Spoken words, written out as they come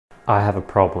I have a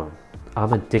problem.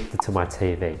 I'm addicted to my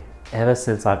TV. Ever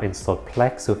since I've installed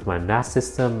Plex with my NAS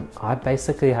system, I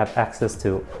basically have access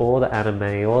to all the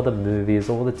anime, all the movies,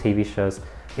 all the TV shows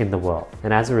in the world.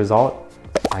 And as a result,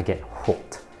 I get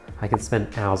hooked. I can spend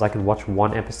hours. I can watch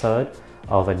one episode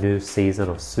of a new season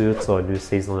of Suits or a new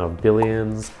season of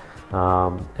Billions,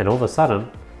 and all of a sudden,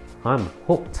 I'm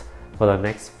hooked for the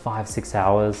next 5-6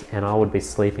 hours, and I would be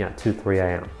sleeping at 2-3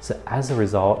 a.m. So as a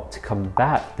result, to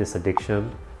combat this addiction,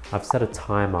 I've set a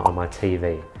timer on my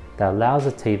TV that allows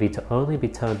the TV to only be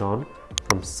turned on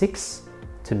from 6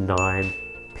 to 9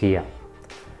 p.m.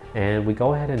 And we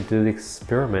go ahead and do the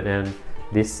experiment, and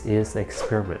this is the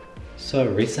experiment. So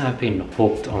recently I've been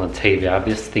hooked on a TV. I have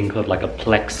this thing called like a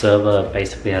Plex server.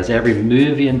 Basically has every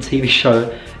movie and TV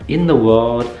show in the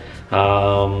world.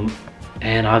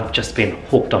 And I've just been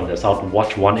hooked on this. I'll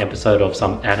watch one episode of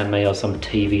some anime or some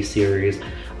TV series.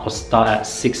 I'll start at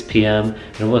 6 p.m.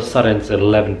 and all of a sudden it's at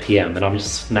 11 p.m. and I'm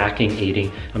just snacking,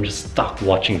 eating. I'm just stuck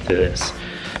watching through this.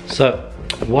 So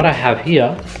what I have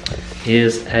here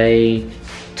is a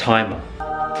timer.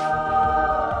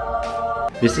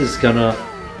 This is gonna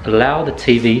allow the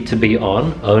TV to be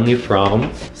on only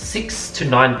from 6 to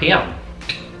 9 p.m.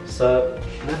 So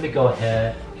let me go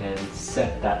ahead and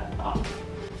set that up.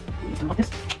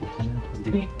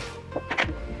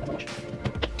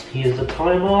 Here's the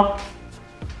timer.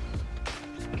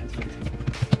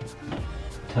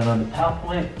 Turn on the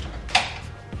PowerPoint.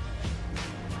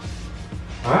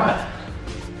 Alright,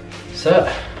 so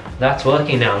that's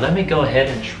working now. Let me go ahead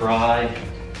and try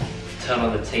turn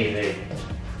on the TV.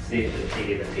 See if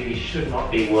the TV should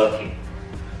not be working.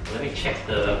 Let me check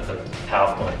the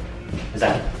PowerPoint. Is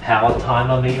that power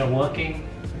timer meter working?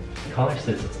 College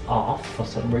says it's off for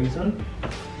some reason.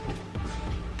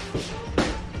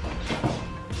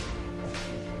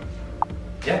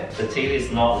 Yep, the TV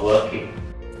is not working.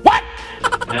 What?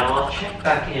 Now I'll check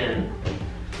back in,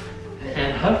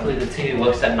 and hopefully the TV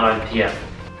works at 9 p.m.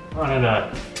 I don't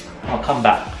know. I'll come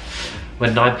back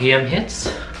when 9 p.m.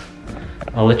 hits.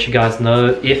 I'll let you guys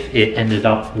know if it ended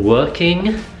up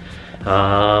working.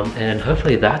 And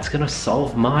hopefully that's gonna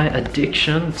solve my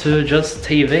addiction to just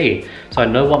TV. So I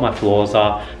know what my flaws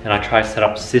are, and I try to set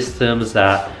up systems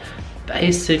that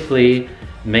basically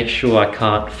make sure I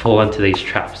can't fall into these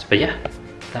traps. But yeah,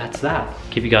 that's that.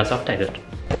 Keep you guys updated.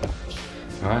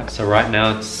 Alright, so right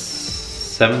now it's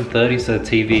 7:30, so the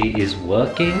TV is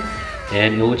working,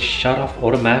 and it will shut off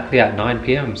automatically at 9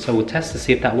 p.m. So we'll test to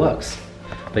see if that works.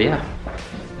 But yeah,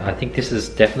 I think this is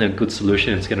definitely a good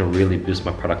solution. It's gonna really boost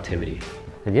my productivity.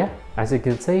 And yeah, as you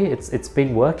can see, it's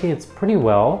been working. It's pretty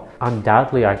well.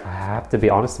 Undoubtedly, I have to be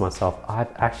honest with myself.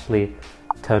 I've actually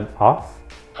turned off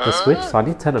the switch, so I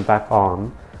need to turn it back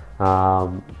on.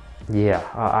 Yeah,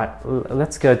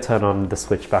 let's go turn on the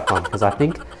switch back on, because I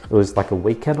think it was like a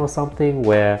weekend or something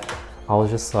where I was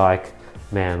just like,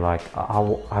 man, like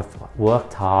I've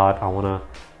worked hard. I wanna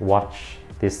watch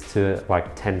this to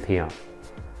like 10 p.m.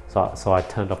 So I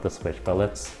turned off the switch, but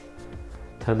let's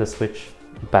turn the switch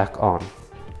back on.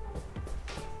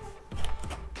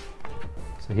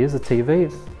 So here's the TV.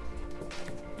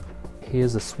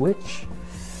 Here's the switch.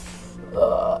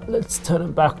 Let's turn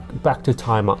it back to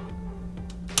timer.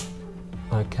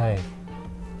 Okay,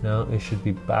 now it should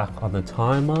be back on the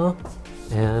timer,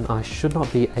 and I should not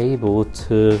be able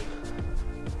to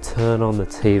turn on the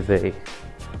TV.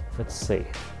 Let's see.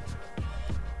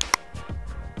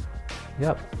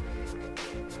 Yep.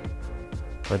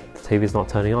 My TV's not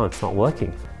turning on, it's not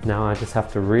working. Now I just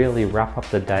have to really wrap up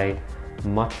the day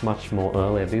much more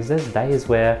earlier, because there's days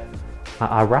where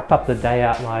I wrap up the day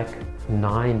at like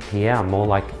 9 p.m. or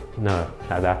like, no,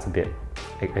 that's a bit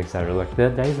exaggerated. Like there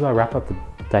are days where I wrap up the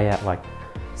day at like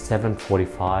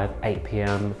 7:45, 8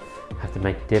 p.m. have to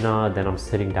make dinner, then I'm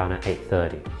sitting down at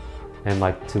 8:30. And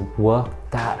like to work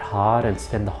that hard and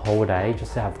spend the whole day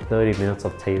just to have 30 minutes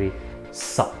of TV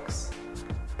sucks.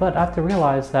 But I have to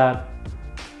realize that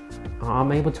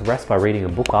I'm able to rest by reading a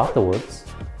book afterwards,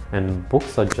 and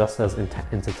books are just as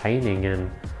entertaining. And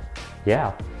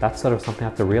yeah, that's sort of something I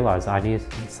have to realize. I need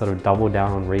to sort of double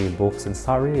down on reading books and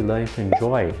start really learning to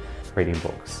enjoy reading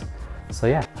books. So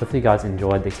yeah, hopefully you guys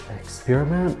enjoyed this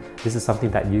experiment. This is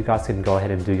something that you guys can go ahead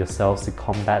and do yourselves to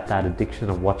combat that addiction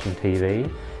of watching TV.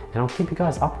 And I'll keep you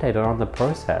guys updated on the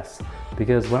process,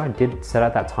 because when I did set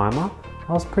out that timer,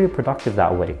 I was pretty productive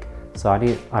that week. So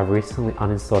I recently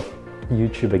uninstalled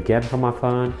YouTube again from my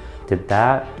phone, did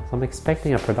that. So I'm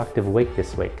expecting a productive week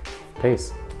this week.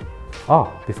 Peace.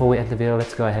 Oh, before we end the video,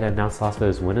 let's go ahead and announce last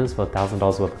video's winners for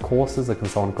 $1,000 worth of courses, a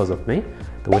consultant course with me.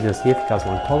 The winner's here. If you guys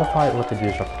want to qualify, all you have to do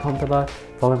is drop a comment below,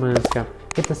 follow me on Instagram,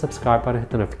 hit the subscribe button, hit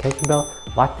the notification bell,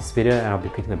 like this video, and I'll be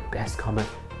picking the best comment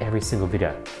every single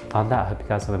video. On that, I hope you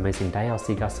guys have an amazing day. I'll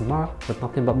see you guys tomorrow with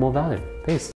nothing but more value. Peace.